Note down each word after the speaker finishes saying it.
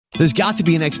There's got to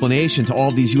be an explanation to all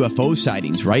of these UFO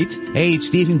sightings, right? Hey, it's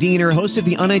Stephen Diener, host of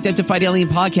the Unidentified Alien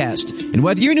Podcast. And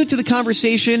whether you're new to the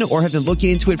conversation or have been looking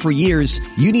into it for years,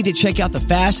 you need to check out the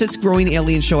fastest growing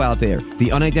alien show out there,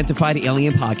 the Unidentified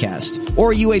Alien Podcast,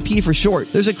 or UAP for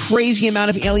short. There's a crazy amount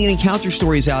of alien encounter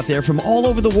stories out there from all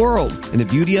over the world. And the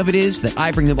beauty of it is that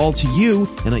I bring them all to you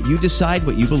and let you decide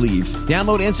what you believe.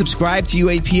 Download and subscribe to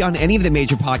UAP on any of the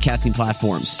major podcasting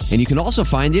platforms. And you can also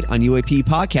find it on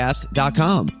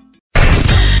UAPpodcast.com.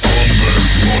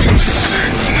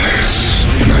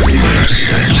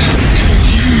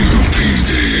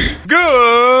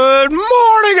 Good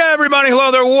morning, everybody.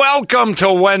 Hello there. Welcome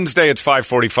to Wednesday. It's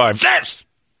 5:45. This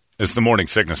is the Morning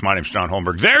Sickness. My name's John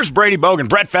Holmberg. There's Brady Bogan,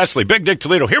 Brett Festley, Big Dick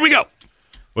Toledo. Here we go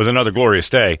with another glorious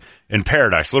day in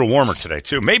paradise. A little warmer today,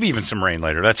 too. Maybe even some rain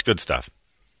later. That's good stuff.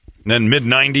 And then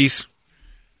mid-90s.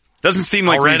 Doesn't seem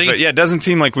like it doesn't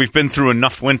seem like we've been through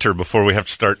enough winter before we have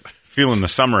to start feeling the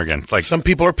summer again. It's like some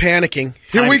people are panicking.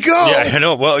 Here we go. Yeah, I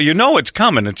know. Well, you know it's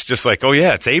coming. It's just like, oh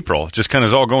yeah, it's April. It just kind of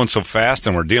is all going so fast,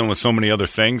 and we're dealing with so many other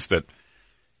things that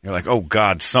you're like, oh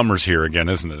God, summer's here again,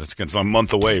 isn't it? It's a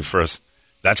month away for us.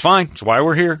 That's fine. That's why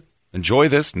we're here. Enjoy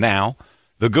this now.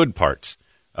 The good parts,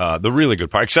 the really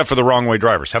good part, except for the wrong way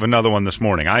drivers. Have another one this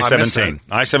morning.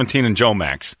 I-17 and Joe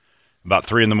Max. About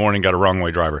 3 a.m, got a wrong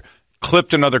way driver.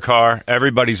 Clipped another car.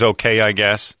 Everybody's okay, I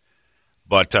guess.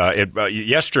 But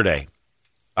yesterday,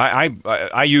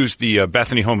 I use the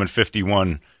Bethany Home and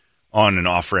 51 on and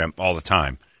off ramp all the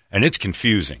time, and it's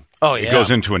confusing. Oh, yeah. It goes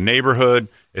into a neighborhood.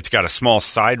 It's got a small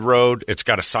side road. It's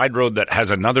got a side road that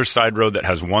has another side road that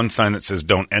has one sign that says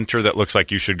don't enter that looks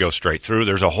like you should go straight through.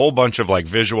 There's a whole bunch of like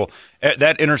visual.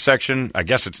 That intersection, I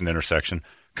guess it's an intersection,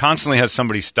 constantly has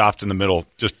somebody stopped in the middle,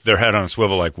 just their head on a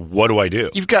swivel like, what do I do?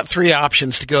 You've got 3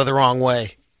 options to go the wrong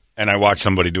way. And I watched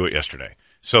somebody do it yesterday.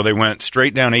 So they went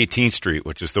straight down 18th Street,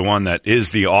 which is the one that is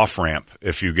the off-ramp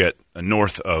if you get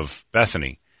north of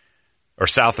Bethany or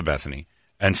south of Bethany.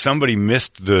 And somebody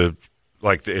missed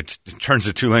it turns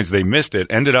to 2 lanes. They missed it,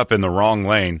 ended up in the wrong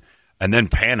lane, and then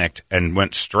panicked and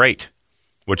went straight,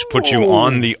 which put you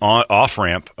on the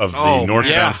off-ramp of the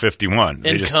northbound 51.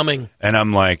 Incoming. And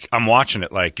I'm like, I'm watching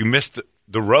it like, you missed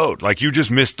the road. Like, you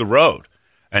just missed the road.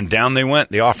 And down they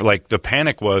went. The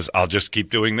panic was, I'll just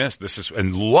keep doing this.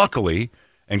 And luckily,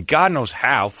 and God knows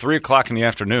how, 3 o'clock in the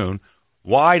afternoon,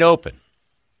 wide open.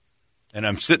 And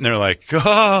I'm sitting there like,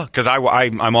 because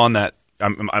I'm on that,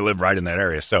 I live right in that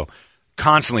area. So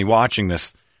constantly watching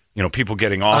this, people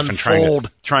getting off unfold.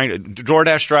 And trying to,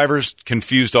 DoorDash drivers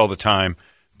confused all the time,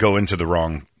 go into the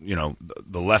wrong, the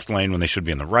left lane when they should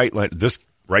be in the right lane. This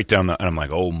right down and I'm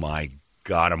like, oh my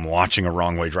God, I'm watching a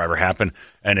wrong way driver happen.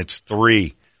 And it's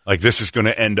 3. Like, this is going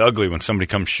to end ugly when somebody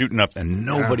comes shooting up and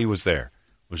nobody was there.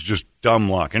 It was just dumb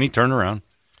luck. And he turned around,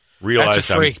 realized that's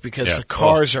a freak because the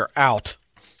cars are out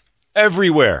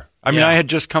everywhere. I mean, I had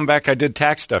just come back. I did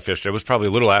tax stuff yesterday. It was probably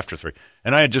a little after 3.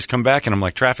 And I had just come back, and I'm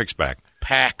like, traffic's back.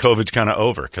 Packed. COVID's kind of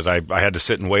over because I had to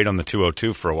sit and wait on the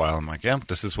 202 for a while. I'm like, yeah,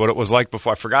 this is what it was like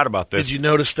before. I forgot about this. Did you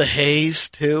notice the haze,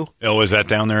 too? Oh, is that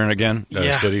down there again?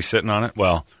 The city sitting on it?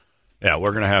 Well, yeah,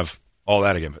 we're going to have all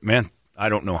that again. But, man, I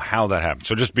don't know how that happened.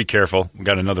 So just be careful. We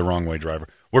got another wrong way driver.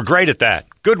 We're great at that.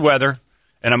 Good weather.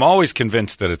 And I'm always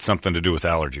convinced that it's something to do with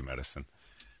allergy medicine.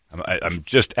 I'm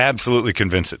just absolutely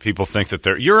convinced that people think that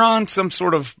you're on some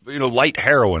sort of light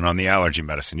heroin on the allergy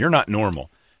medicine. You're not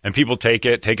normal. And people take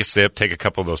it, take a sip, take a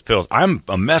couple of those pills. I'm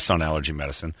a mess on allergy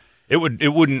medicine. I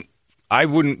wouldn't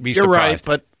be surprised. You're right,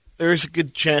 but there's a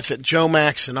good chance that Joe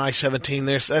Max and I-17,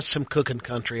 that's some cooking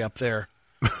country up there.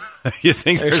 You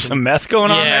think there's some meth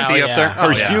going on maybe up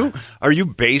there? Are you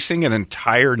basing an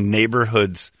entire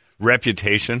neighborhood's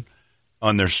reputation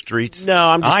on their streets? No,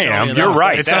 I'm just telling you. You're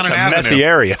right. It's that's on a an methy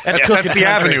area. That's the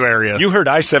Avenue area. You heard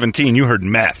I-17. You heard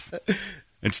meth.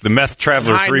 It's the meth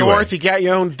traveler High freeway. north, you got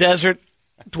your own desert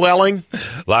dwelling.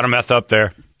 A lot of meth up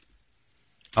there.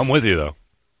 I'm with you, though.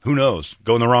 Who knows?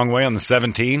 Going the wrong way on the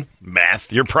 17?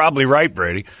 Meth. You're probably right,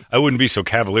 Brady. I wouldn't be so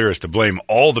cavalier as to blame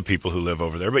all the people who live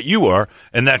over there, but you are,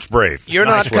 and that's brave. You're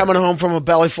nice not coming home from a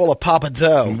belly full of Papa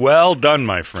Dough. Well done,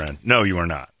 my friend. No, you are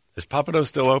not. Is Papa Dough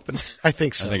still open? I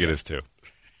think so. I think it is, too.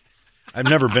 I've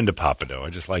never been to Papa Dough. I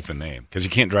just like the name because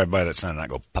you can't drive by that sign and not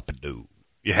go Papa Dough.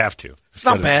 You have to. It's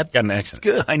not bad. Got an accent.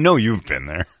 It's good. I know you've been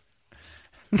there.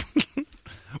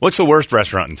 What's the worst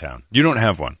restaurant in town? You don't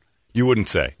have one. You wouldn't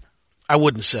say. I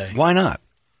wouldn't say. Why not?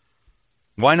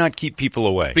 Why not keep people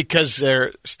away? Because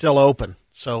they're still open.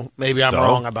 So maybe I'm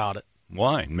wrong about it.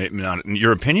 Why? Maybe not.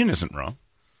 Your opinion isn't wrong.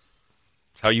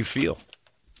 It's how you feel.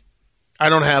 I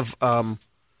don't have.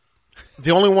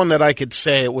 The only one that I could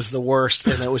say it was the worst,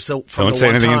 and it was the. From Don't the say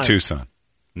one anything time. in Tucson.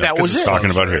 No, that was it.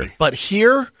 Talking about here. But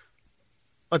here,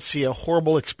 let's see, a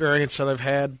horrible experience that I've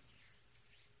had.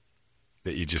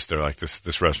 That you just are like,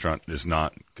 this restaurant is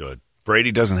not good.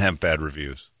 Brady doesn't have bad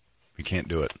reviews. He can't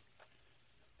do it.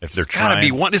 If they're trying, gotta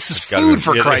be one. This is it's gotta food, be-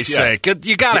 for yeah, Christ's yeah. sake.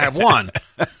 You got to have one.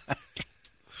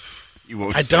 You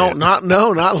won't I say don't, it.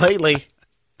 not lately.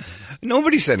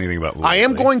 Nobody said anything about Louis. I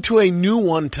am lately. going to a new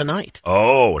one tonight.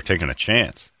 Oh, we're taking a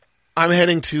chance. I'm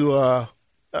heading to,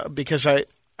 because I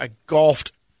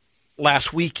golfed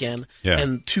last weekend, Yeah.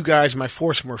 and two guys in my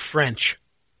foursome were French.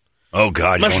 Oh,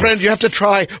 God. My you friend, you have to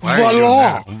try Why are you doing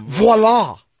voila. that?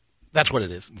 Voila. That's what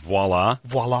it is. Voila.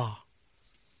 Voila.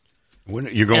 When,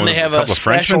 you're going And with they a have couple a of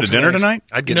Frenchmen to special dinner tonight.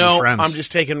 tonight? I'd get No, new friends. I'm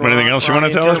just taking Anything else you want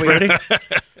to tell us, Brady?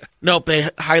 Nope, they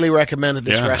highly recommended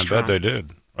this Yeah, restaurant. I bet they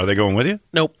did. Are they going with you?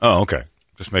 Nope. Oh, okay.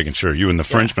 Just making sure. You and the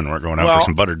Frenchman weren't going out Well, for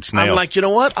some buttered snails. I'm like, you know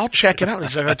what? I'll check it out.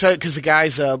 He's like, I'll tell you, because the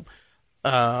guy's a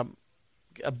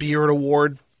Beard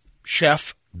Award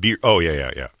chef, Beer. Oh,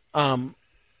 yeah. and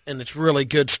it's really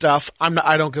good stuff.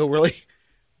 I don't go really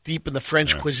deep in the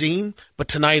French cuisine, but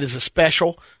tonight is a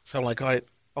special, so I'm like, all right,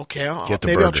 okay, Get the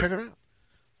maybe I'll burger. check it out.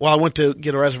 Well, I went to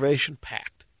get a reservation,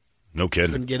 packed, No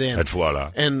kidding. couldn't get in. At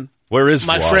Voila. And Where is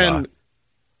my Voila? friend,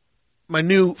 my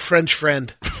new French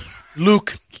friend,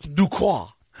 Luc Ducois,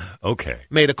 Okay.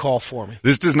 made a call for me.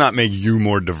 This does not make you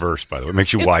more diverse, by the way. It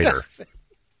makes you wider.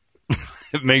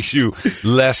 It makes you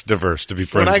less diverse to be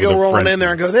friends When I with go a rolling Frenchman. in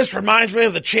there and go, this reminds me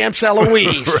of the Champs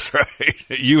Eloise.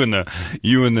 Right. You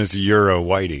and this Euro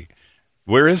whitey.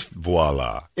 Where is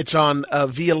Voila? It's on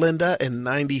Via Linda and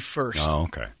 91st. Oh,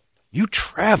 okay. You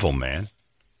travel, man.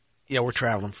 Yeah, we're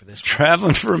traveling for this.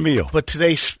 Traveling for a meal. But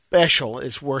today's special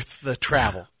is worth the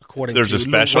travel, according There's to a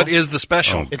special? What is the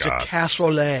special? Oh, It's God. a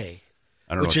casserole, I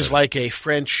don't know which what is that like a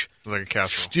French It's like a casserole.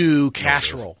 stew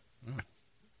casserole.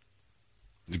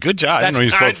 Good job. I didn't know you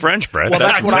spoke French, Brett. Well,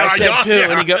 that's what I said yeah,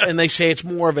 too. yeah. And they say it's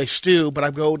more of a stew, but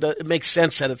I go, it makes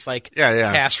sense that it's like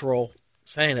Yeah. casserole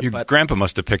saying it. Your But grandpa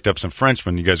must have picked up some French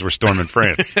when you guys were storming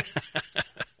France.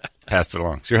 Passed it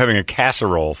along. So you're having a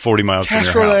casserole 40 miles from your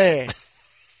house. casserole.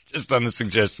 Just on the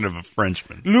suggestion of a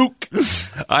Frenchman. Luke.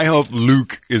 I hope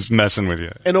Luke is messing with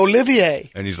you. And Olivier.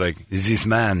 And he's like, this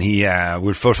man, he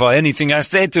will fulfill anything I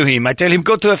say to him. I tell him,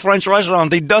 go to a French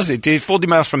restaurant. He does it. He's 40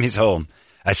 miles from his home.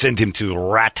 I sent him to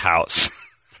Rat House.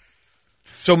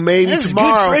 So maybe This is good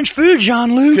tomorrow French food,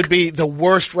 Jean-Luc. could be the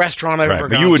worst restaurant I've Right, ever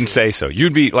but gone you wouldn't to. say so.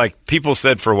 You'd be like, people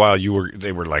said for a while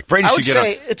they were like, Brady I should would get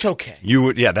say on. it's okay. You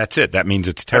would, yeah, that's it. That means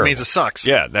it's terrible. means it sucks.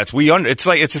 Yeah, it's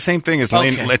the same thing as Okay.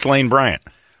 It's Lane Bryant.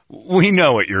 We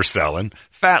know what you're selling,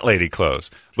 fat lady clothes,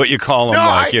 but you call them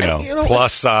No, you know,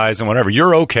 plus size and whatever.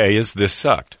 You're okay as this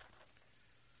sucked.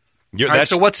 All right,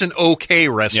 so what's an okay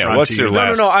restaurant what's to your you?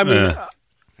 last- No. I mean,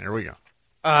 Here we go.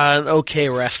 an okay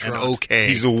An restaurant. okay.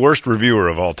 He's the worst reviewer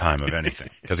of all time of anything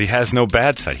because he has no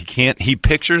bad side. He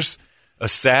pictures a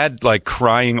sad, like,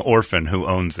 crying orphan who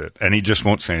owns it, and he just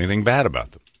won't say anything bad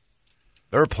about them.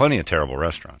 There are plenty of terrible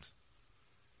restaurants.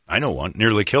 I know one.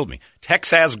 Nearly killed me.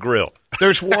 Texas Grill.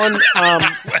 There's one.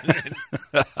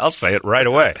 I'll say it right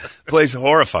away. The place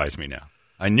horrifies me now.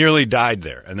 I nearly died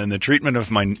there. And then the treatment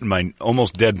of my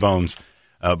almost dead bones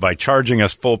by charging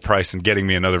us full price and getting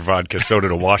me another vodka soda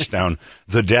to wash down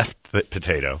the death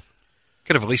potato.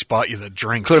 Could have at least bought you the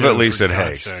drink. Could have too, at least for said, hey,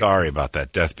 God's sakes. sorry about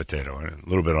that death potato. A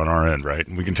little bit on our end, right?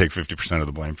 And we can take 50% of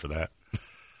the blame for that.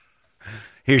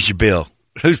 Here's your bill.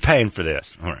 Who's paying for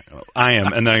this? All right. Well, I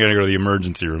am. And then I got to go to the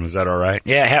emergency room. Is that all right?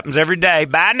 Yeah, it happens every day.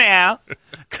 Bye now.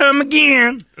 Come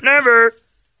again. Never.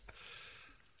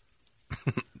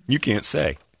 You can't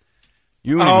say.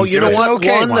 You wouldn't Oh, even you know say- what?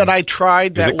 okay One one. that I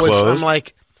tried Is that it was, closed? I'm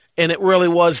like, and it really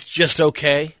was just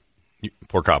okay.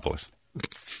 Porkopolis.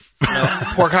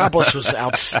 Porkopolis was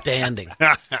outstanding.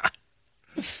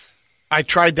 I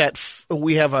tried that.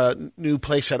 We have a new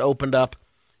place that opened up.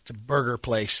 It's a burger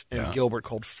place in Gilbert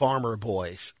called Farmer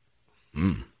Boys.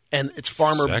 And it's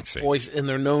Farmer Sexy. Boys, and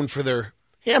they're known for their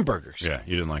hamburgers. Yeah,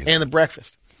 you didn't like it. And the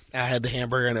breakfast. I had the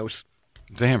hamburger, and it was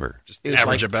It's a hamburger. Just It was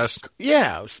average like- at best. it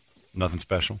was Nothing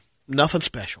special. nothing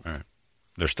special. All right.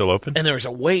 They're still open? And there was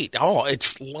a wait. Oh,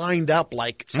 it's lined up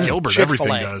like Gilbert, Chick-fil-A.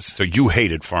 everything does. So you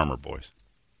hated Farmer Boys.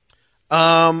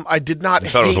 I did not. I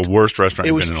thought it was the worst restaurant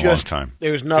It you've was been in just a long time.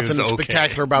 there was nothing It was okay.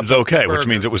 spectacular about It's the okay, burger. which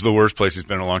means it was the worst place he's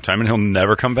been in a long time, and he'll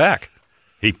never come back.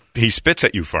 He spits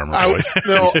at you, Farmer Boys.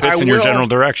 no, he spits I in your will- general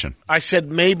direction. I said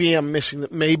maybe I'm missing.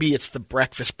 Maybe it's the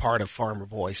breakfast part of Farmer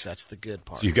Boys. That's the good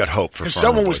part. So you got hope for Because Farmer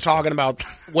someone Boys. was talking about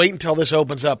wait until this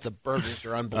opens up. The burgers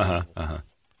are unbelievable.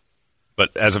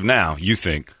 But as of now, you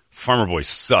think Farmer Boys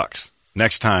sucks.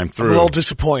 Next time I'm through. a little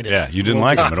disappointed. Yeah, you didn't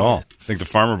like them at all. Think the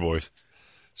Farmer Boys.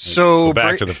 So Go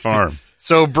back to the farm.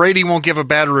 So Brady won't give a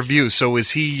bad review. So is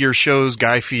he your show's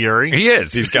Guy Fieri? He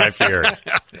is. He's Guy Fieri.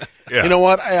 Yeah. You know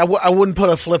what? I wouldn't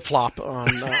put a flip-flop on.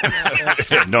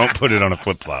 Don't put it on a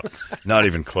flip-flop. Not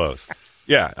even close.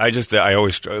 Yeah, I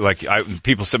always,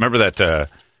 people say, remember that,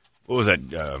 what was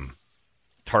that,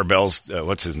 Tarbell's,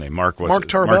 what's his name? Mark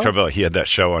Tarbell? Mark Tarbell. He had that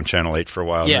show on Channel 8 for a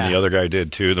while. Yeah. And the other guy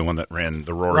did, too, the one that ran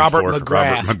the Roaring Robert Fork.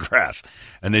 McGrath. Robert McGrath.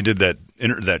 And they did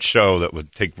that show that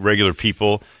would take regular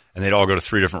people, and they'd all go to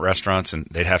 3 different restaurants, and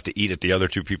they'd have to eat at the other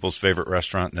 2 people's favorite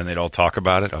restaurant, and then they'd all talk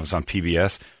about it. I was on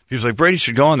PBS. He was like, Brady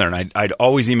should go on there. And I'd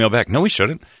always email back, no, he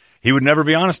shouldn't. He would never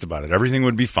be honest about it. Everything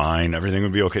would be fine. Everything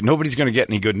would be okay. Nobody's going to get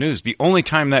any good news. The only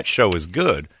time that show is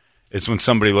good is when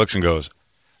somebody looks and goes,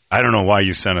 I don't know why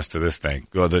you sent us to this thing.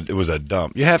 Well, it was a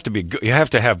dump. You have to be. You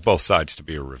have to have both sides to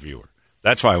be a reviewer.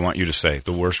 That's why I want you to say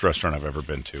the worst restaurant I've ever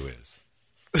been to is.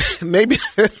 Maybe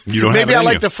you don't maybe have I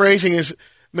like the phrasing is.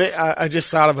 I just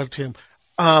thought of it, Tim.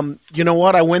 You know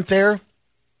what? I went there.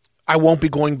 I won't be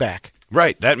going back.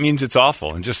 Right. That means it's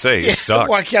awful. And just say it sucked.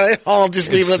 Why can't I? I'll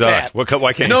just leave it at that.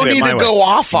 Why can't no you say need it my to way? go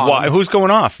off on. Why? Who's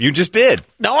going off? You just did.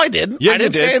 No, I didn't. Yeah, I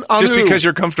didn't you did. say it on just who. because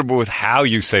you're comfortable with how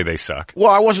you say they suck.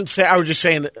 Well, I wasn't saying. I was just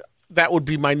saying that would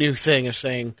be my new thing of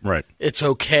saying right. It's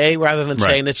okay rather than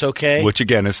saying it's okay. Which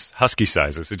again is husky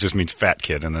sizes. It just means fat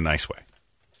kid in a nice way.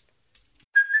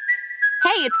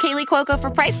 Hey, it's Kaylee Cuoco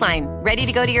for Priceline. Ready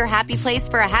to go to your happy place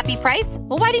for a happy price?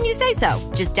 Well, why didn't you say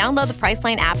so? Just download the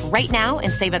Priceline app right now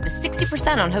and save up to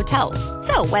 60% on hotels.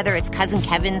 So whether it's Cousin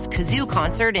Kevin's Kazoo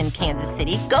Concert in Kansas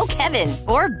City, go Kevin,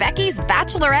 or Becky's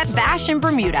Bachelorette Bash in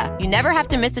Bermuda, you never have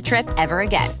to miss a trip ever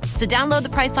again. So download the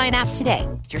Priceline app today.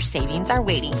 Your savings are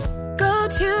waiting. Go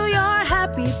to your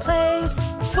happy place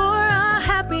for a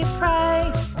happy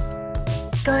price.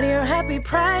 Go to your happy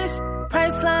price,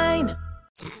 Priceline.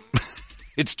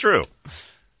 It's true.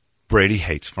 Brady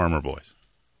hates Farmer Boys.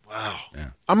 Wow. Yeah.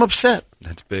 I'm upset.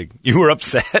 That's big. You were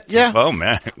upset? Yeah. Oh,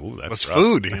 man. Ooh, that's rough.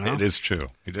 Food, you know? It is true.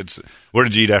 Where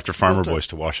did you eat after Farmer Boys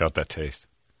to wash out that taste?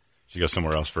 Did you go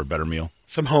somewhere else for a better meal?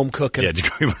 Some home cooking. Yeah, did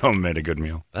you go home and made a good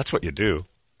meal? That's what you do.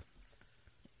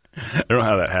 I don't know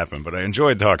how that happened, but I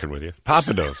enjoyed talking with you.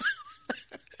 Pappadeaux's.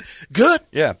 Good.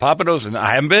 Yeah, Pappadeaux's, and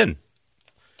I haven't been.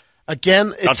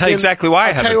 Again, I'll tell you exactly why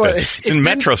I haven't been. It's in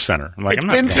Metro Center. I'm like, it's I'm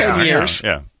not been 10 years.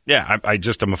 Yeah.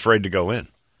 I'm afraid to go in.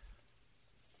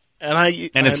 And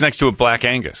it's next to a Black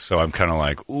Angus, so I'm kind of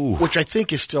like, ooh. Which I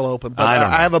think is still open. But I don't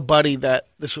know. I have a buddy that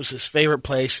this was his favorite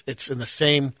place. It's in the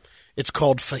same. It's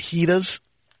called Fajitas.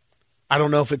 I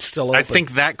don't know if it's still open. I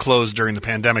think that closed during the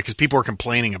pandemic because people were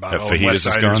complaining about that it. Fajitas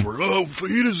is gone?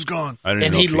 Fajitas is gone.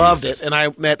 And he loved it. And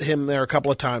I met him there a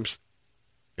couple of times.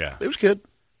 Yeah. It was good.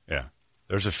 Yeah.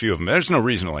 There's a few of them. There's no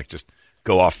reason to just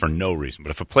go off for no reason.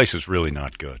 But if a place is really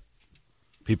not good,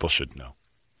 people should know.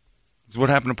 It's what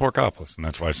happened to Porkopolis, and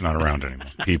that's why it's not around anymore.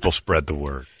 People spread the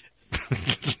word.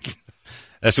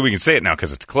 That's so we can say it now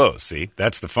because it's closed, see?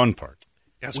 That's the fun part.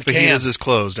 Yes, Fajitas is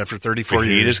closed after 34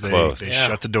 years. Fajitas closed. They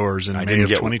shut the doors in May of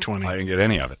 2020. I didn't get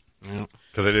any of it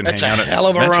because I didn't That's hang out a at hell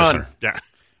of a Metro run. Center. Yeah.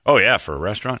 Oh, yeah, for a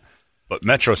restaurant. But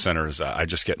Metro Center is, I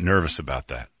just get nervous about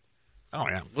that. Oh,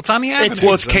 yeah. Well, it's on the avenue.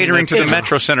 Well, it's catering to the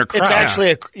Metro Center crowd. It's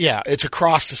actually, it's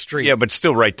across the street. Yeah, but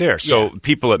still right there. So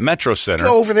people at Metro Center.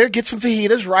 Go over there, get some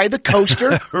fajitas, ride the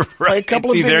coaster, play a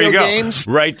couple of See, video there you go. games.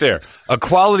 Right there. A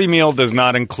quality meal does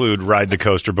not include ride the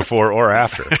coaster before or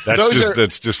after.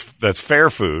 That's fair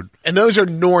food. And those are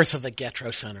north of the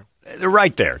Getro Center. They're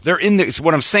right there. They're in there. So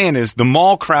what I'm saying is the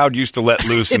mall crowd used to let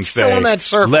loose and say, still in that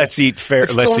circle. let's eat fair,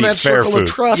 It's still in that fair circle of food.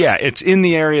 trust. Yeah, it's in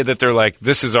the area that they're like,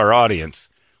 this is our audience.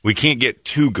 We can't get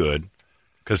too good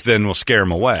because then we'll scare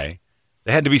them away.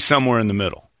 They had to be somewhere in the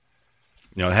middle.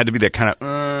 You know, it had to be that kind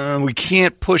of, we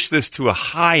can't push this to a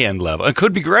high-end level. It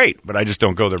could be great, but I just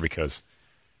don't go there because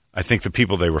I think the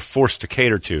people they were forced to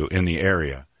cater to in the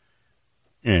area,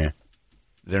 they're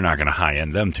not going to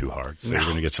high-end them too hard. So you're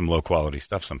going to get some low-quality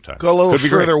stuff sometimes. Go a little Could be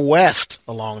further great. west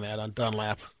along that on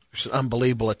Dunlap. There's an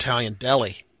unbelievable Italian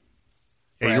deli.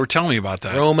 Yeah, you were telling me about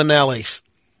that. Romanelli's.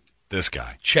 This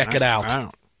guy. Check it out.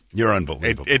 Wow. You're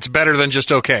unbelievable. It's better than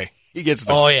just okay. He gets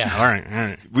the Oh, yeah. All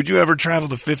right. Would you ever travel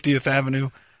to 50th Avenue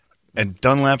and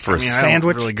Dunlap for a I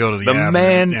sandwich? don't really go to the Avenue.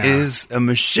 man Yeah. is a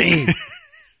machine.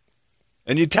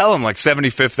 And you tell him like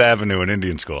 75th Avenue in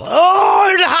Indian School. Oh,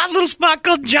 there's a hot little spot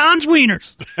called John's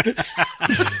Wieners.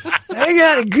 They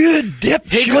got a good dip.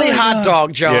 Higley hot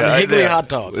dog, John. Higley hot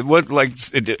dog. What, like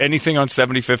anything on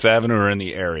 75th Avenue or in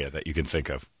the area that you can think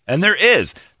of? And there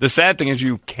is. The sad thing is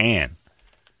you can.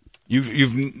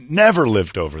 You've never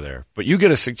lived over there, but you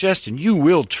get a suggestion. You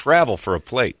will travel for a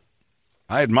plate.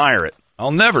 I admire it.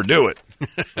 I'll never do it.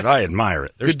 but I admire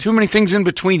it. There's too many things in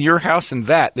between your house and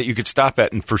that you could stop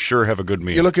at and for sure have a good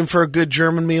meal. You're looking for a good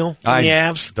German meal in the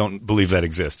Avs? Don't believe that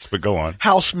exists, but go on.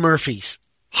 House Murphy's.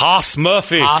 Haas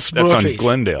Murphy's. Haas That's Murphy's. on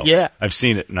Glendale. Yeah. I've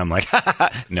seen it, and I'm like,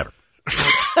 never.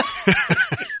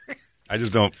 I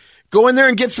just don't. Go in there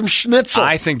and get some schnitzel.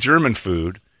 I think German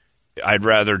food, I'd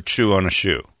rather chew on a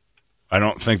shoe. I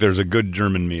don't think there's a good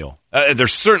German meal. There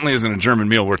certainly isn't a German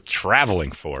meal worth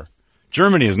traveling for.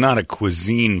 Germany is not a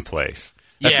cuisine place.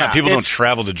 That's not. People don't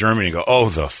travel to Germany and go, oh,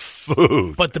 the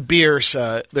food. But the beers,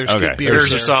 there's good beers.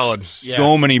 Beers are solid. Yeah.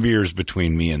 So many beers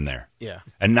between me and there. Yeah.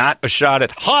 And not a shot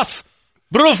at Haas,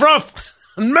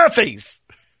 Brewfruff, Murphy's.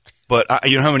 But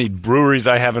you know how many breweries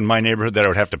I have in my neighborhood that I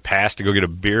would have to pass to go get a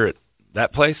beer at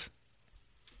that place?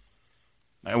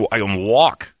 I can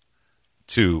walk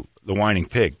to the Whining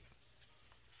Pig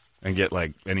and get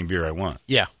like any beer I want.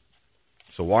 Yeah.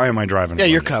 So why am I driving? Yeah,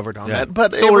 you're covered on that.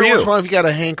 But so every once in a while, if you got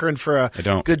a hankering for a I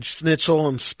don't. good schnitzel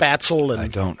and spatzel and I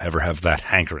don't ever have that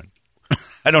hankering.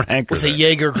 I don't hanker with there. a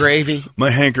Jaeger gravy. My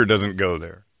hanker doesn't go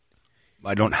there.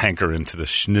 I don't hanker into the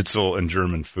schnitzel and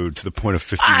German food to the point of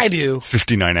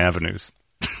 59 avenues.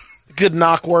 Good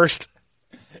knockwurst.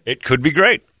 It could be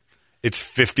great. It's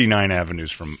 59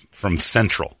 avenues from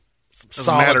Central.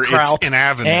 Doesn't matter. It's an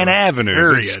avenue. An avenue.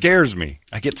 Period. It scares me.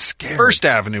 I get scared. First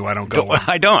Avenue, I don't go on.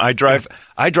 I don't. I drive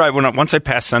once I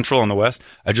pass Central on the west,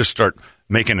 I just start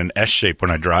making an S shape when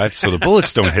I drive so the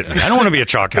bullets don't hit me. I don't want to be a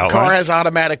chalk outline. The car has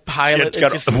automatic pilot. Yeah, it's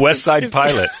got a West Side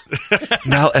Pilot.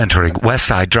 Now entering West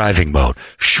Side driving mode.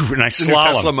 And I slalom.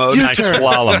 Tesla mode. And I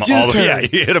slalom all the way. Yeah,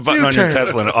 you hit a button on your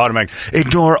Tesla and automatic.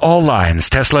 Ignore all lines.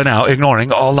 Tesla now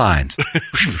ignoring all lines.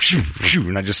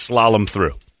 And I just slalom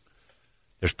through.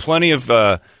 There's plenty of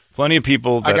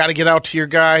people. I got to get out to your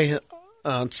guy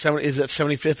on is that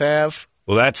 75th Ave?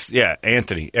 Well, that's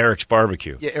Anthony, Eric's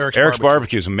Barbecue. Yeah, Eric's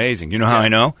Barbecue is amazing. You know how I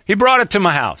know? He brought it to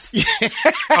my house.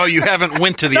 Oh, you haven't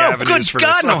went to the avenues for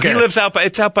God, this? no. Okay. He lives out by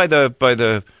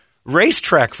the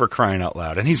racetrack, for crying out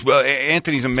loud. And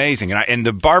Anthony's amazing. And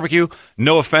the barbecue,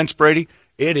 no offense, Brady,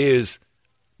 it is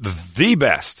the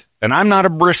best. And I'm not a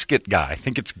brisket guy. I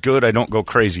think it's good. I don't go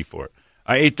crazy for it.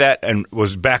 I ate that and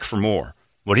was back for more.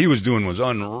 What he was doing was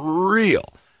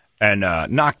unreal and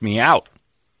knocked me out.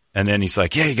 And then he's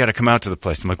like, yeah, you got to come out to the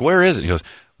place. I'm like, where is it? He goes,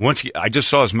 I just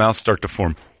saw his mouth start to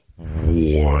form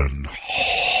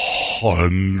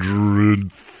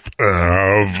 100th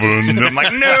Avenue. I'm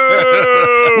like,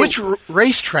 no. Which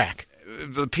racetrack?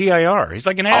 The PIR. He's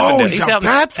like an Avondale. He's out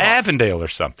that far. Avondale or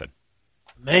something.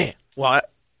 Man. Well,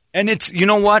 and it's, you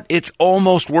know what? It's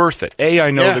almost worth it. A,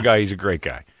 I know the guy. He's a great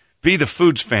guy. B, the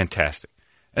food's fantastic.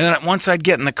 And then once I'd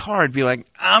get in the car, I'd be like,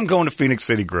 I'm going to Phoenix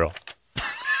City Grill.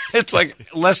 It's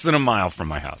like less than a mile from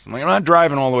my house. I'm like, I'm not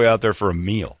driving all the way out there for a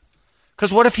meal.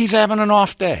 Because what if he's having an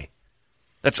off day?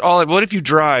 That's all. What if you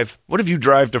drive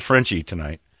to Frenchie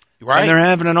tonight, right? And they're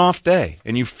having an off day,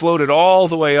 and you floated all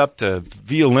the way up to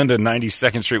Via Linda,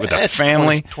 92nd Street with a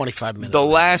family? 25 minutes. The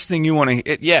last thing you want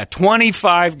to,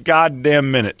 25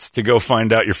 goddamn minutes to go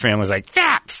find out your family's like,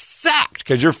 that sucks,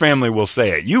 because your family will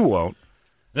say it. You won't.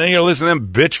 Then you're going to listen to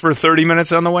them bitch for 30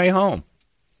 minutes on the way home.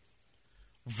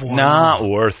 Voila. Not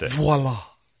worth it. Voila.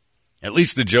 At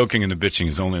least the joking and the bitching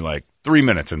is only like 3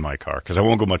 minutes in my car because I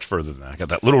won't go much further than that. I got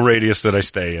that little radius that I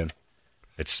stay in.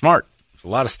 It's smart. There's a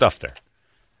lot of stuff there.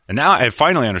 And now I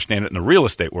finally understand it in the real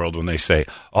estate world when they say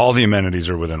all the amenities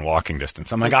are within walking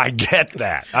distance. I'm like, I get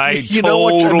that. You know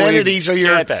what amenities are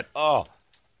your... get that. Oh,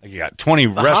 like you got 20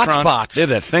 restaurants. Hotspots. They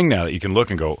have that thing now that you can look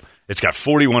and go, it's got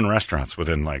 41 restaurants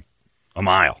within like a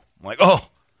mile. I'm like, oh,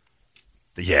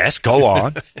 yes, go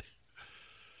on.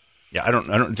 Yeah, I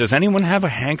don't. Does anyone have a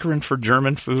hankering for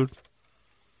German food?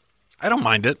 I don't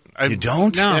mind it. You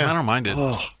don't? No, I don't mind it.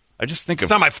 Oh, I just think it's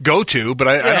of... not my go-to, but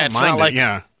I don't mind it.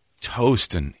 Yeah.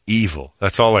 Toast and evil.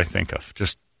 That's all I think of.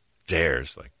 Just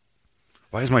dares. Like,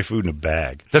 why is my food in a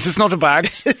bag? This is not a bag.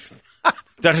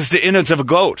 That is the innards of a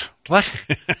goat. What?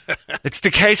 It's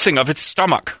the casing of its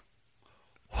stomach.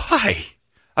 Why?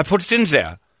 I put it in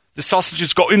there. The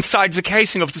sausages go inside the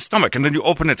casing of the stomach, and then you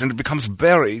open it, and it becomes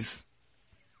berries.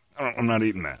 I'm not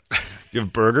eating that. You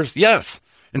have burgers? Yes.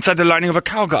 Inside the lining of a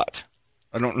cow gut.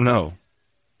 I don't know.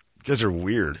 You guys are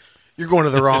weird. You're going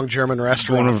to the wrong German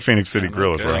restaurant. Going to Phoenix City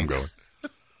Grill is where I'm going.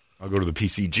 I'll go to the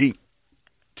PCG.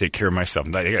 Take care of myself.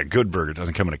 They got good burger. It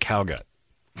doesn't come in a cow gut.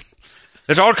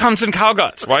 It all comes in cow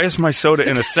guts. Why is my soda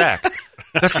in a sack?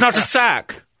 That's not a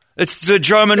sack. It's the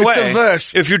German way. It's a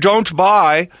verse. If you don't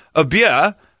buy a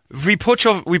beer, we put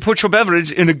your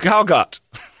beverage in a cow gut.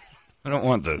 I don't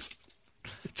want this.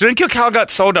 Drink your cow gut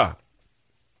soda.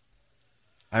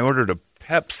 I ordered a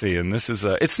Pepsi, and this is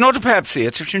it's not a Pepsi.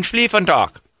 It's a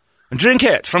Schlieffendorf. Drink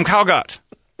it from Calgot.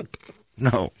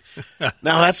 No.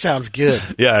 Now that sounds good.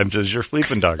 Yeah, I'm just, your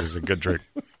sleeping dog is a good drink.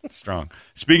 Strong.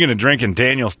 Speaking of drinking,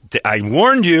 Daniel, I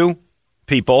warned you,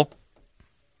 people.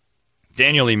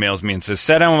 Daniel emails me and says,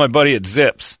 sat down with my buddy at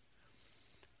Zips.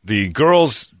 The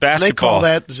girls' basketball. They call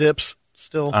that Zips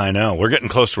still. I know. We're getting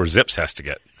close to where Zips has to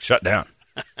get shut down.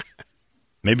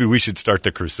 Maybe we should start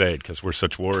the crusade because we're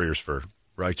such warriors for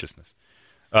righteousness.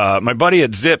 My buddy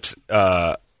at Zips,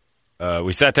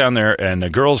 we sat down there, and the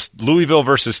girls' Louisville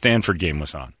versus Stanford game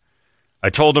was on. I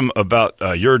told him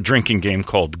about your drinking game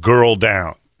called Girl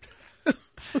Down.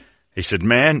 He said,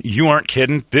 man, you aren't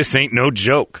kidding. This ain't no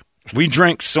joke. We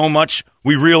drank so much,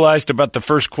 we realized about the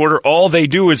first quarter, all they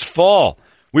do is fall.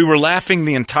 We were laughing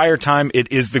the entire time.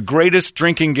 It is the greatest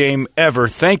drinking game ever.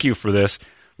 Thank you for this.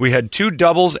 We had 2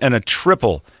 doubles and a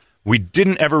triple. We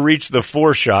didn't ever reach the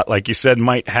 4 shot like you said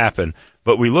might happen,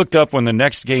 but we looked up when the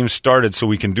next game started so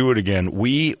we can do it again.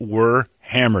 We were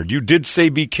hammered. You did say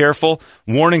be careful.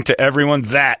 Warning to everyone,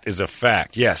 that is a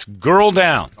fact. Yes, Girl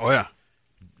Down. Oh, yeah.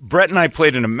 Brett and I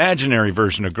played an imaginary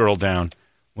version of Girl Down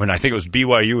when I think it was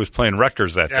BYU was playing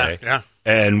Rutgers that day. Yeah.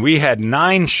 And we had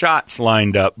 9 shots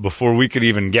lined up before we could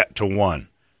even get to 1.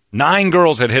 9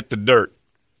 girls had hit the dirt.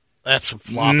 That's some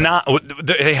flopping.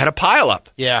 They had a pile up.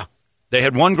 Yeah. They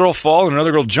had one girl fall, and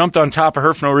another girl jumped on top of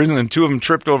her for no reason, and 2 of them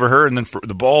tripped over her, and then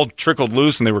the ball trickled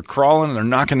loose, and they were crawling, and they're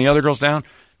knocking the other girls down.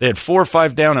 They had 4 or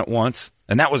 5 down at once,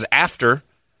 and that was after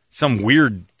some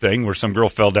weird thing where some girl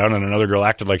fell down, and another girl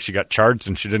acted like she got charged,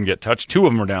 and she didn't get touched. 2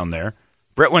 of them were down there.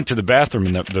 Brett went to the bathroom,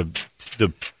 and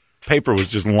the paper was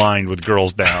just lined with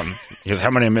girls down. He goes, how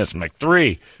many I missed? I'm like,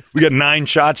 3. We got 9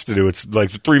 shots to do. It's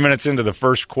like 3 minutes into the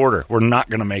first quarter. We're not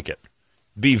going to make it.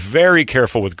 Be very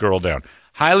careful with Girl Down.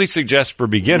 Highly suggest for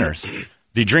beginners,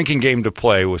 the drinking game to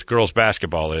play with girls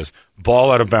basketball is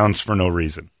ball out of bounds for no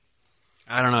reason.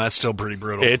 I don't know. That's still pretty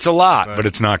brutal. It's a lot, but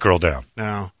it's not Girl Down.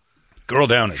 No. Girl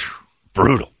Down is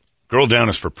brutal. Girl Down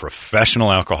is for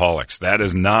professional alcoholics. That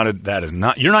is not.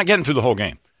 You're not getting through the whole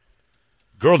game.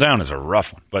 Girl Down is a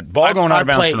rough one, but ball going out of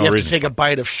bounds for no reason. You have to take a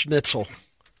bite of schnitzel.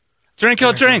 Drink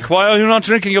your drink. Why are you not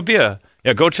drinking your beer?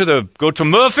 Yeah, go to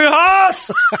Murphy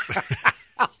House,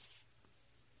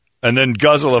 and then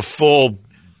guzzle a full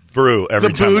brew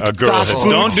every time a girl hits.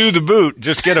 Don't do the boot.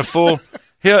 Just get a full.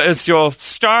 Here, it's your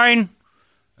Stein,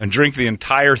 and drink the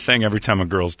entire thing every time a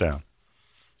girl's down.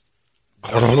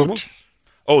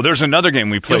 Oh, there's another game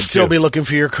we played. You'll still be looking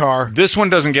for your car. This one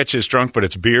doesn't get you as drunk, but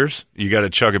it's beers. You got to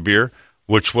chug a beer,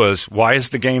 which was, why is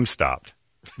the game stopped?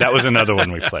 That was another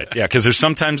one we played. Yeah, because there's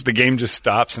sometimes the game just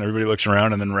stops and everybody looks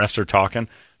around and then refs are talking.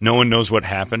 No one knows what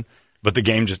happened, but the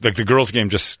game just, like the girls' game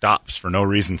just stops for no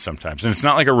reason sometimes. And it's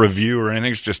not like a review or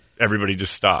anything. It's just everybody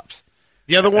just stops.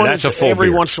 The other one is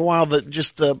every once in a while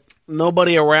just the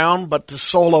nobody around but the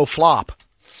solo flop.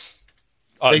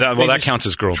 That counts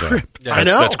as Girl Down. Yeah. I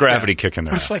know. That's gravity kicking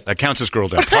their ass. That counts as Girl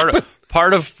Down.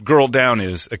 Part of Girl Down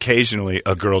is occasionally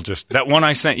a girl just... That one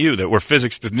I sent you, where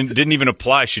physics didn't even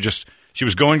apply. She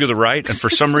was going to the right, and for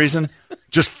some reason,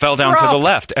 just fell down to the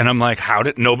left. And I'm like,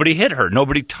 nobody hit her.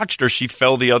 Nobody touched her. She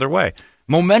fell the other way.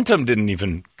 Momentum didn't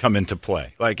even come into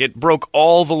play. Like, it broke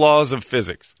all the laws of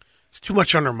physics. It's too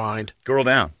much on her mind. Girl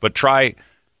Down. But try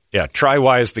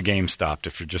why is the game stopped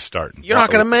if you're just starting. You're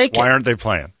not going to make it. Why aren't they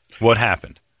playing? What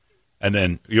happened? And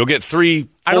then you'll get 3 full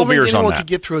beers on that. I don't think anyone could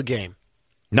get through a game.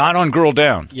 Not on Girl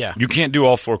Down. Yeah. You can't do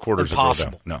all 4 quarters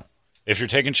Impossible. of Girl Down. No. If you're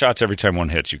taking shots every time one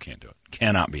hits, you can't do it.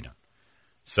 Cannot be done.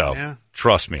 So,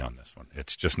 Trust me on this one.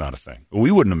 It's just not a thing.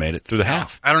 We wouldn't have made it through the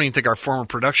half. I don't even think our former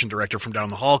production director from down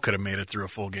the hall could have made it through a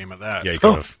full game of that. Yeah, he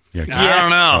could have. I don't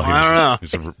know. I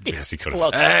don't know. Yes, he could have.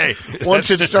 Well, hey,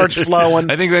 once it starts flowing.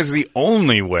 I think that's the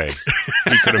only way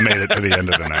he could have made it to the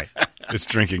end of the night. It's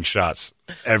drinking shots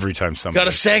every time somebody... Got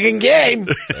a second game.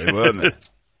 Hey, wasn't it?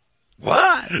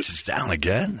 What? It's down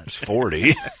again? It's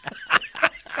 40.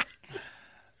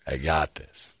 I got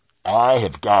this. I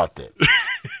have got this.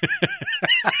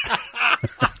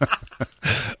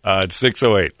 It's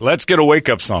 6:08. Let's get a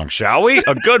wake-up song, shall we?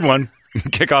 A good one.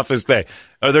 Kick off this day.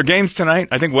 Are there games tonight?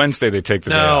 I think Wednesday they take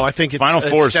the day off. No, I think Final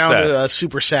Four it's down to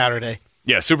Super Saturday.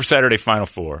 Yeah, Super Saturday, Final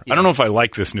Four. Yeah. I don't know if I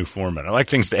like this new format. I like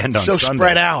things to end on Sunday. So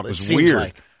spread out. It seems weird.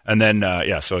 Like. And then,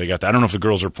 so they got that. I don't know if the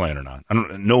girls are playing or not.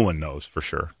 No one knows for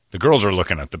sure. The girls are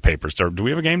looking at the papers. Do we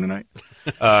have a game tonight?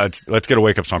 Let's get a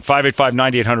wake-up song.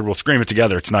 585-9800. We'll scream it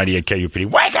together. It's 98 KUPD.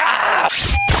 Wake up!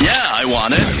 Yeah, I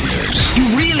want it.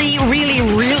 You really, really,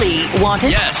 really want it?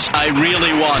 Yes, I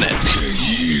really want it.